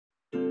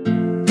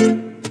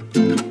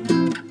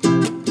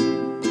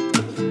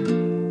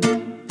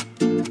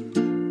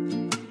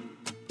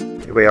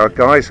Here we are,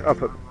 guys,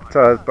 up at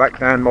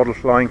Blackdown Model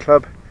Flying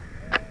Club,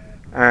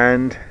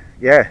 and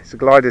yeah, it's a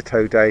glider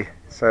tow day,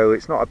 so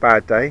it's not a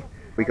bad day.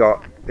 We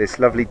got this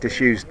lovely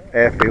disused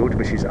airfield,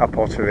 which is up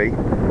Ottery,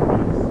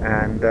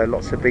 and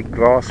lots of big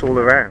grass all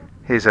around.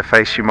 Here's a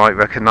face you might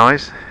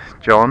recognise,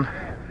 John,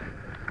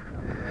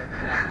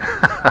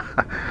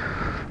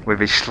 with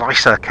his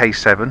Slicer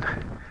K7,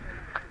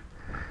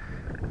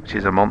 which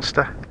is a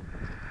monster.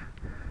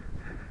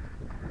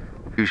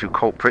 Usual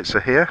culprits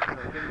are here.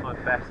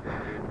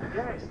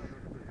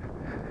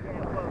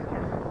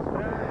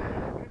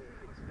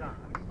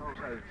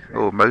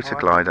 Oh, motor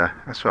glider.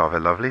 That's rather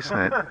lovely, isn't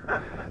it?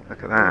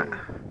 Look at that.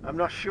 I'm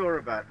not sure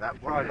about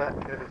that one, but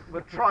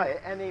we'll try it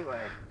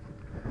anyway.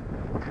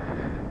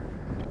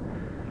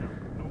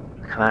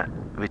 Look at that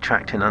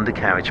retracting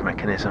undercarriage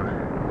mechanism.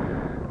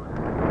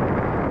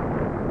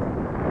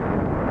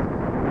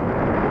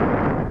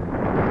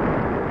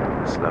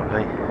 That's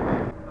lovely.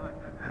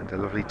 And a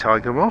lovely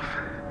tiger moth.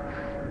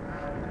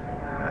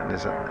 And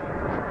there's a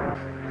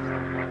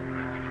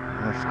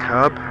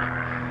cub.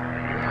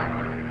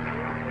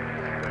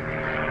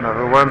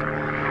 Another one.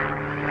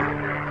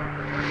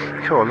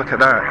 Cool, look at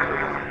that.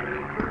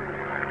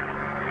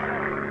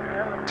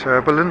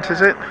 Turbulent,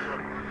 is it?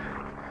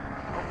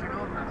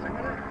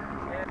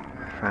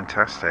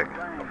 Fantastic.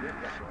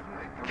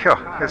 Cool,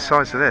 look at the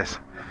size of this.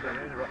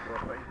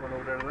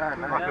 Like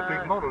a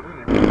big model, isn't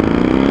it?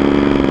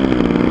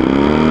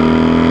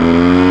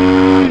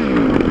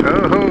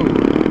 Oh!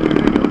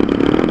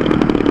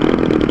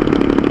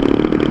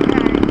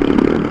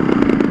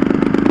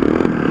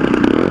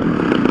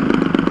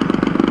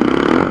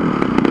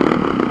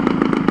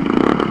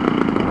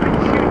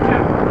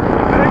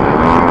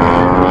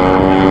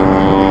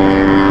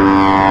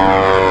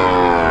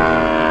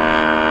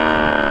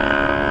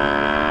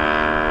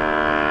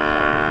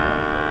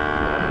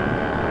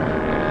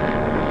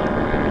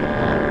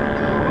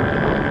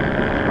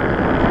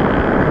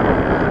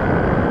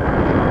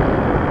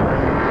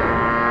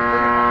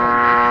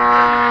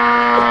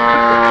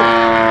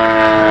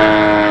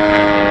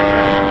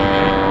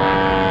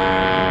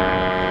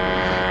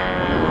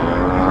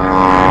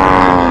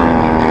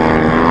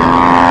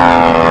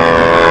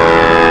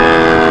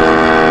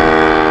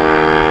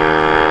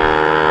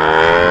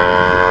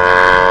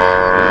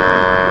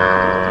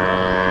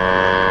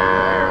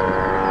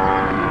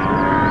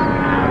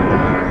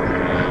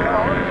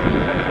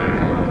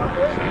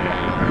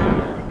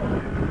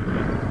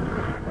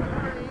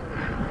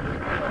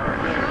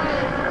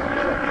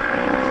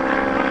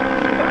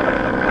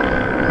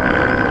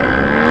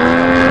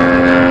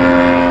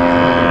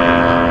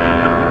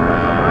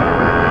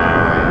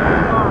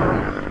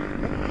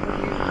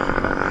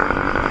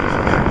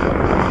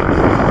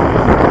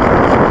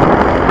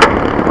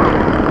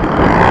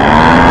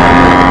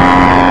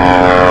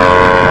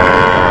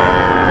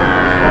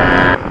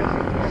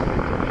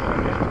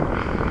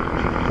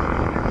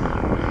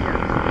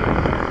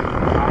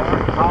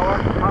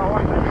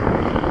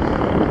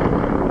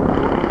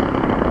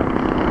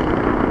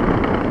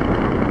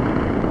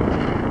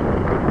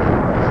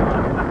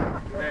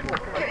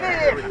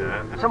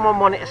 Someone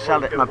wanted to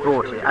sell it and I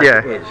bought it as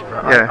it is,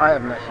 but I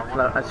haven't actually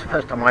flown. It's the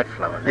first time I've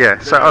flown it. Yeah,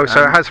 so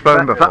so it has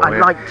flown before. But I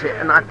liked it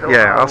and I thought,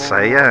 yeah, I'll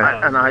say,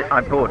 yeah. And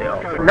I bought it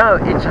off. No,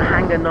 it's a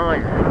Hangar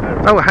 9.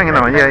 Oh, a Hangar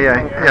 9,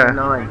 yeah. Hangar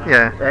 9.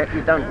 Yeah.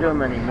 You don't do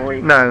them anymore.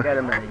 You No, can't get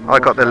them anymore. I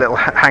got the little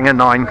Hangar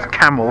 9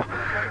 Camel,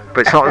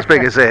 but it's not as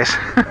big as this.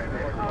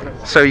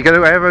 So you go to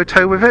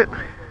Aerotow with it?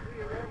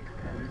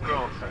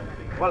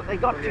 Well, they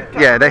got to.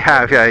 Yeah, they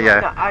have, yeah.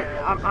 No,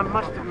 I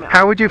must admit.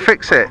 How would you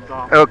fix it?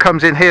 Oh, it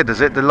comes in here, does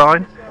it, the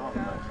line?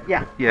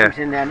 Yeah. Yeah. Comes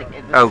in there and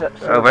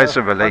there's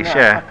a release,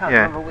 I can't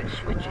remember which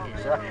switch it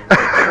is.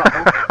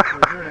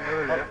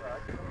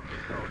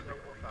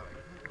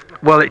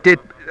 Well, it did.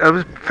 There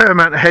was a fair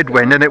amount of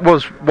headwind, and it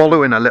was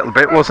wallowing a little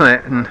bit, wasn't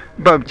it? And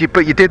but you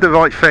did the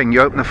right thing.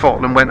 You opened the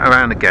throttle and went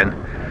around again.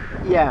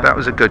 Yeah. That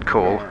was a good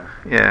call.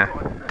 Yeah.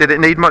 Did it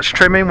need much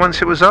trimming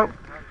once it was up?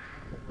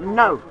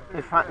 No,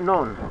 in fact,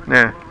 none.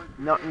 Yeah.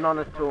 None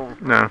at all.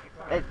 No.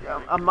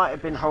 I might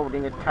have been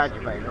holding a Taj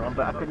Vader on,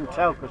 but I couldn't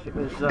tell because it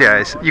was.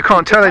 Yeah, you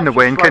can't tell in the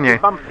wind, can you?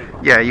 Bumpy.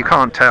 Yeah, you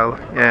can't tell.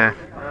 Yeah.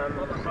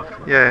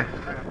 Yeah.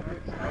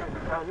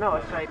 No,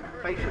 I say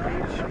basically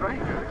it's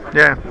straight.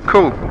 Yeah.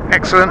 Cool.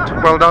 Excellent.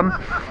 Well done.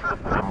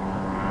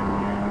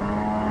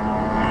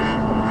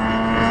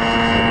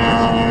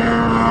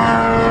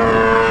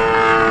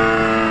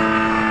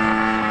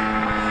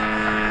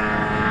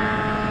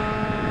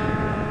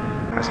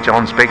 That's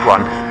John's big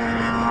one.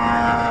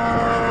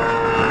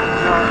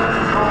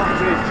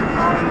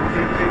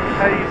 It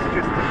pays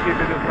just to give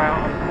it about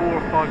a 4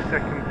 or 5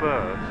 second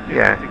burst.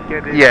 Yeah. To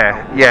get it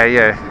Yeah. out.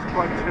 Yeah. It's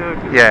quite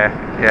turbulent. Yeah.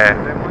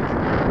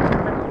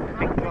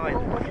 Big glide.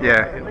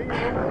 Yeah.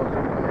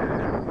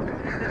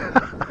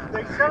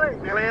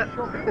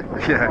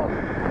 Yeah.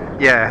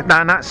 Yeah. No,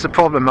 and that's the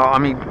problem. I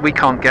mean, we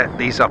can't get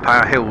these up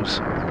our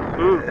hills.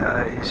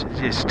 It's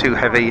just too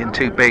heavy and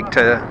too big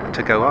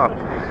to go up.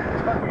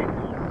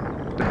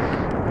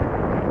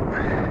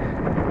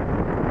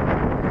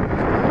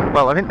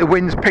 Well, I think the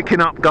wind's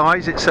picking up,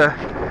 guys. It's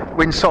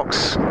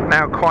windsock's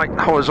now quite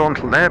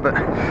horizontal there, but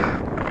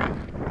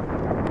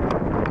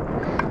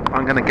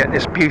I'm going to get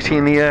this beauty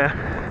in the air.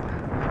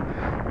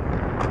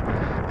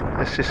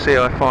 Let's just see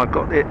if I've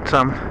got it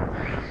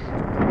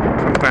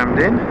programmed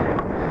in.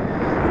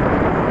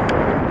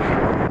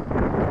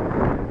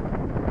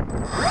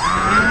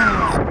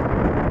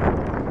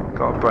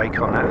 Got a brake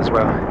on that as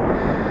well.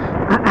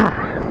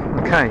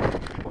 Okay.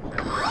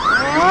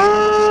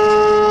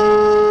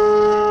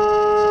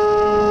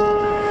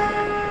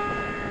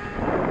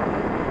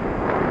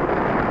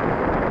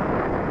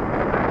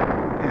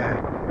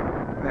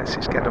 Yeah, let's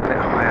just get a bit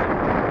higher.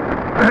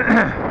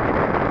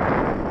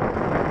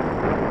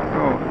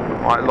 Oh,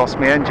 might have lost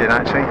my engine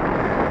actually.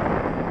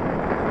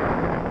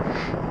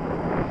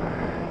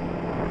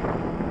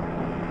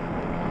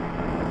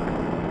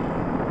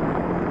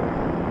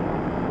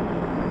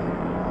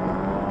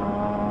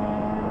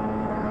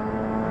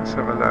 Let's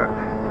have a look.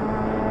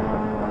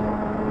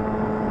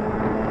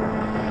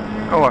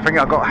 Oh, I think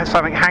I've got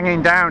something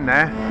hanging down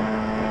there.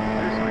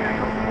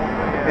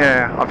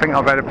 Yeah, I think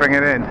I better bring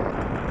it in.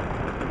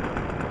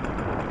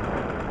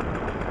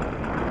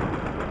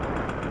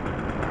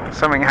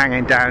 Something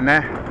hanging down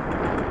there.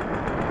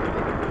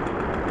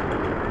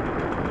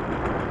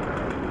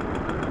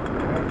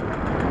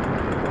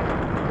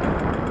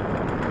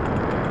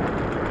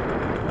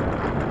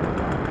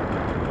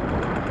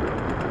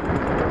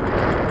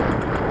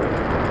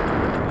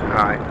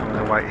 Right, I'm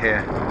going to wait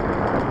here.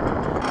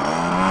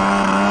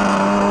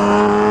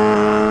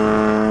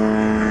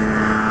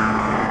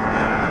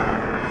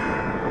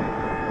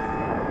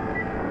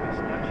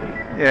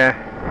 Yeah.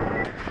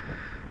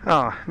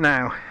 Oh,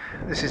 now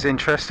this is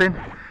interesting.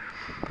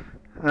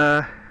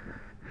 I've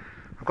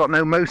got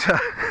no motor.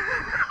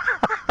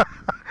 I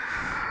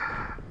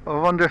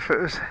wonder if it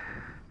was.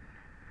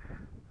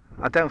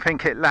 I don't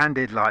think it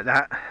landed like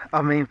that.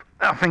 I mean,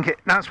 I think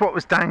that's what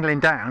was dangling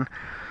down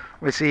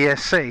was the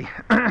ESC,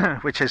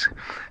 which is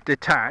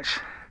detached.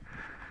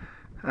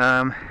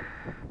 But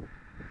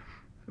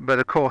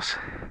of course,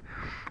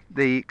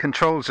 the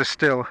controls are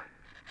still.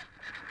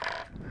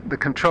 The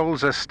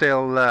controls are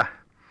still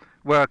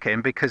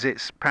working because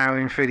it's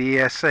powering through the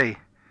ESC.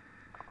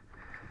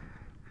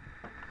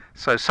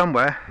 So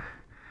somewhere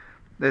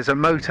there's a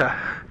motor,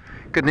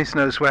 goodness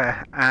knows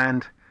where,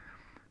 and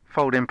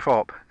folding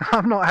prop.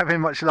 I'm not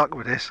having much luck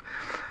with this.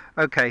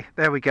 Okay,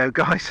 there we go,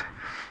 guys.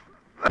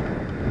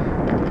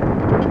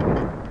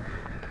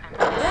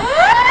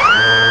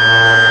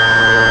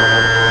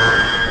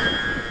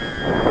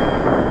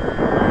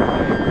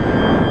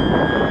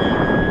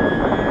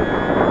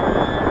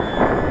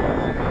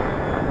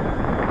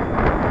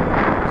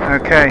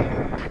 Okay,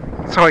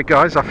 sorry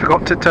guys, I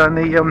forgot to turn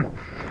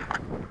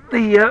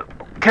the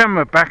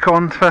camera back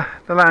on for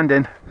the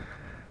landing,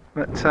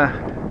 but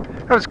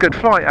that was a good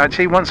flight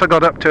actually. Once I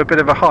got up to a bit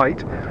of a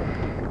height,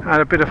 I had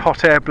a bit of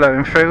hot air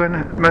blowing through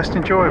and most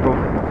enjoyable.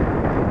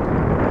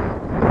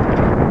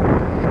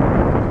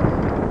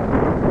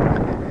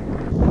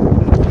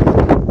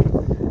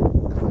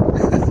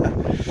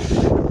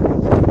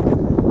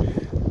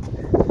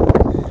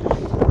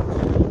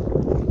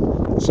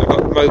 So I've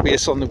got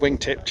Mobius on the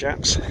wingtip,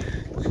 chaps.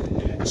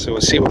 So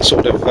we'll see what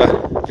sort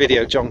of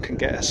video John can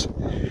get us.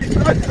 It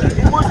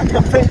wasn't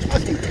a French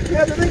pussy. You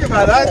had to think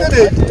about that,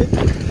 didn't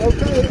it?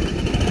 Okay.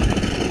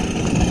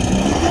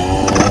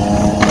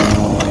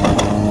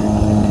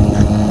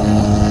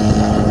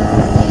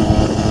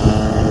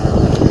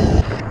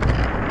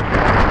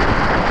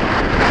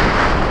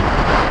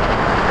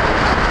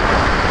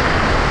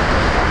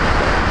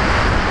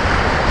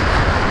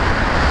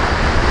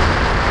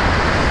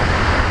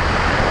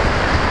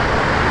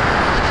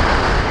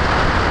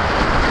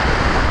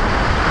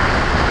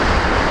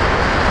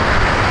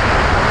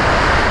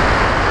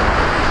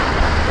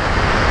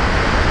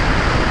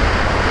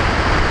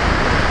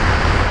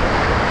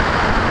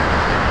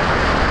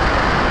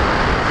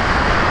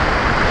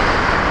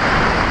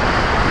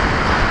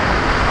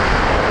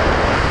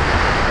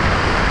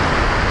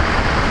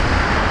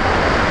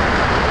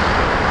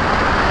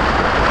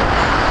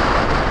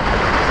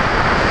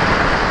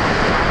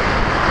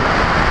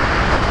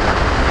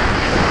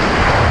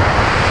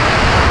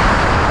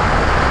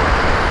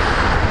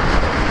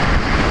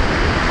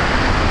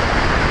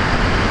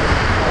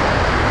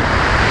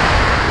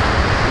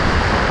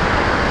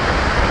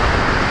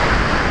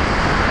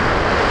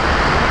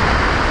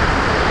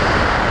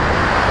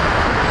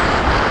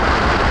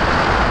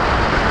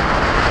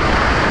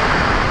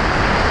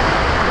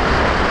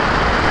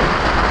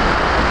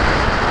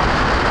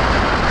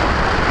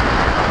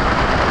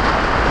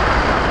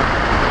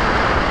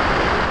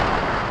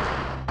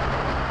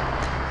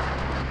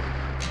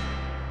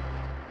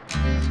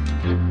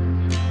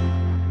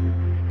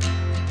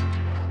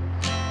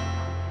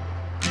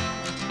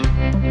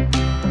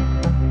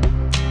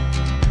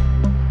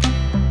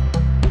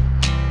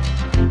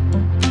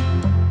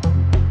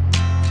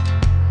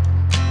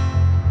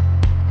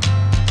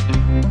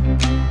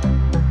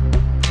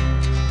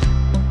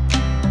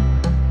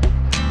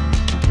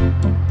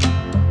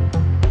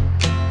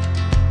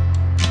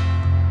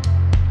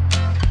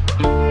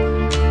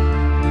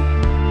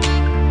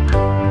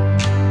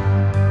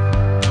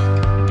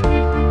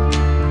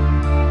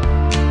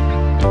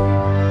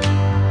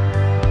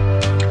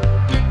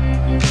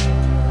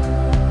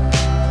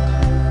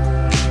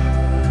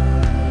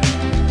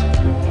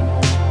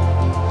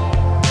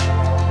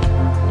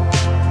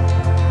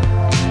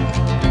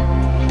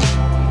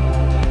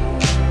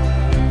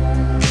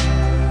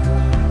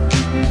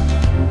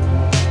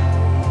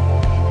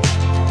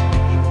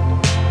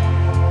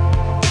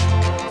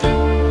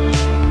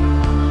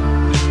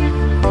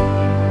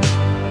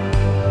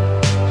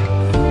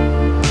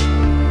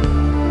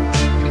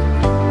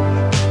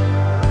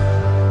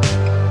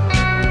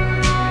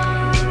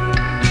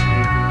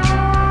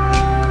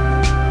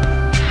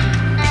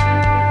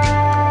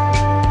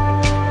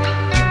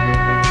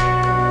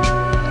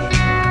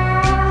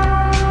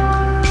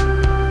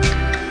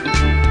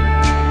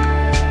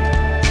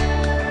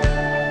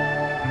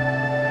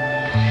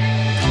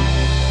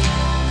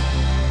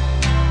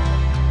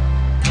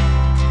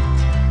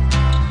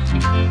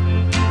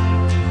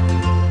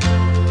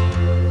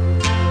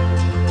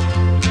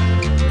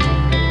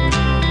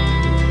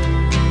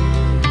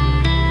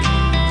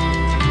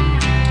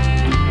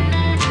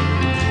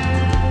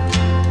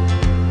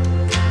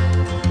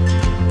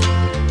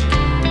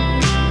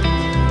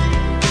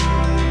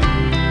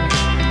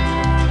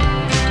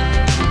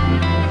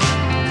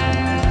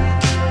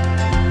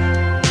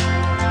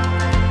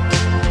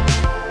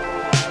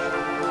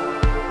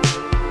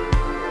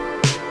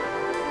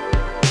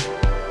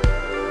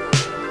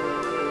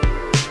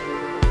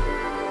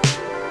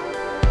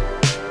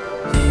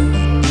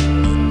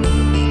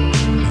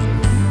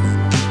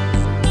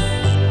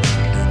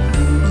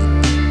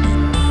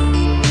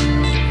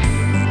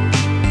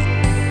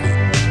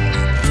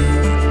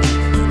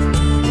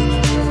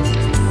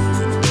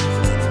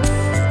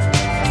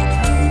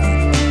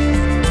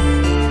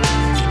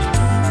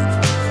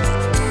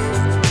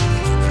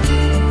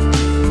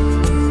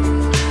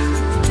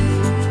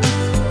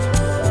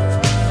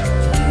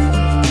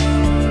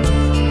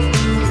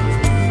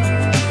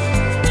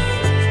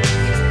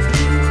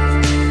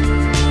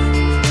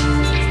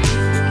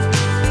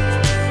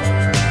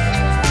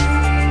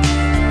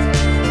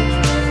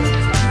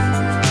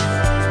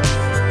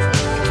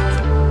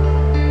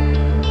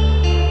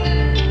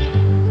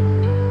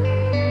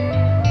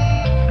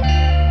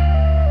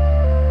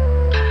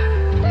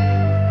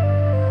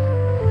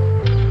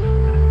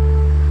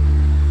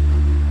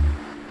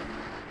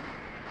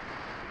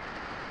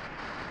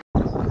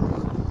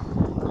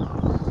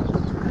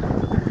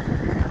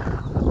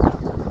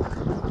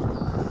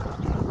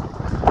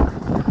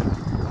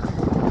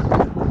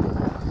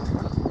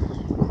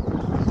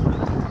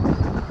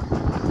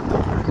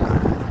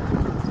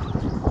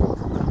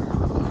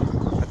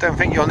 don't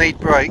think you'll need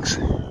brakes.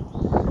 You're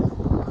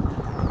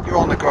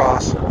on the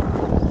grass.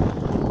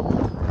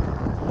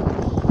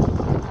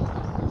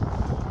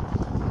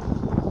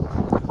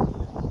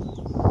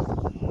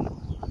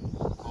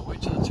 I'll wait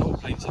till the toe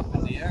plate's up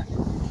in the air.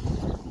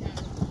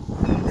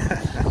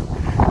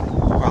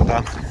 Well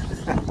done.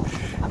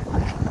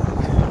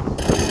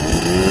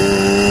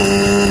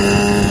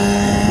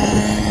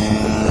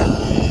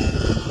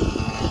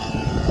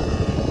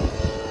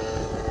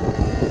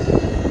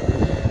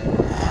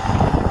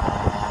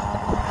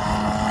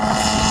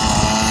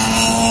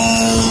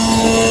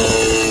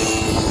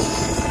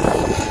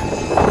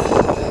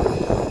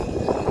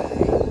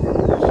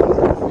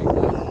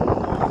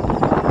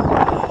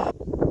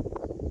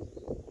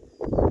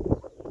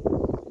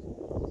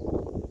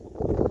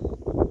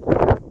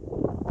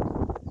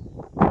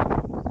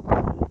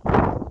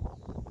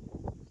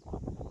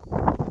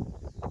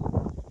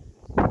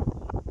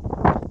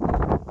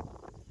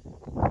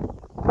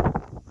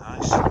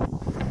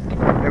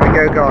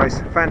 Guys,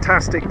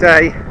 fantastic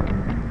day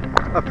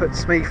up at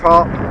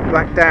Smeethart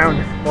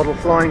Blackdown Model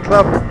Flying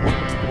Club,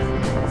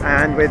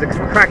 and with a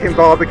cracking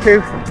barbecue.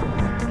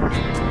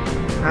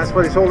 That's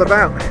what it's all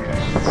about.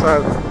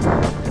 So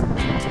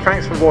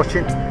thanks for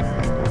watching,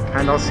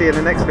 and I'll see you in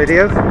the next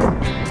video,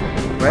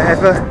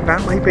 wherever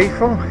that may be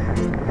from.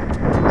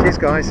 Cheers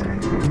guys.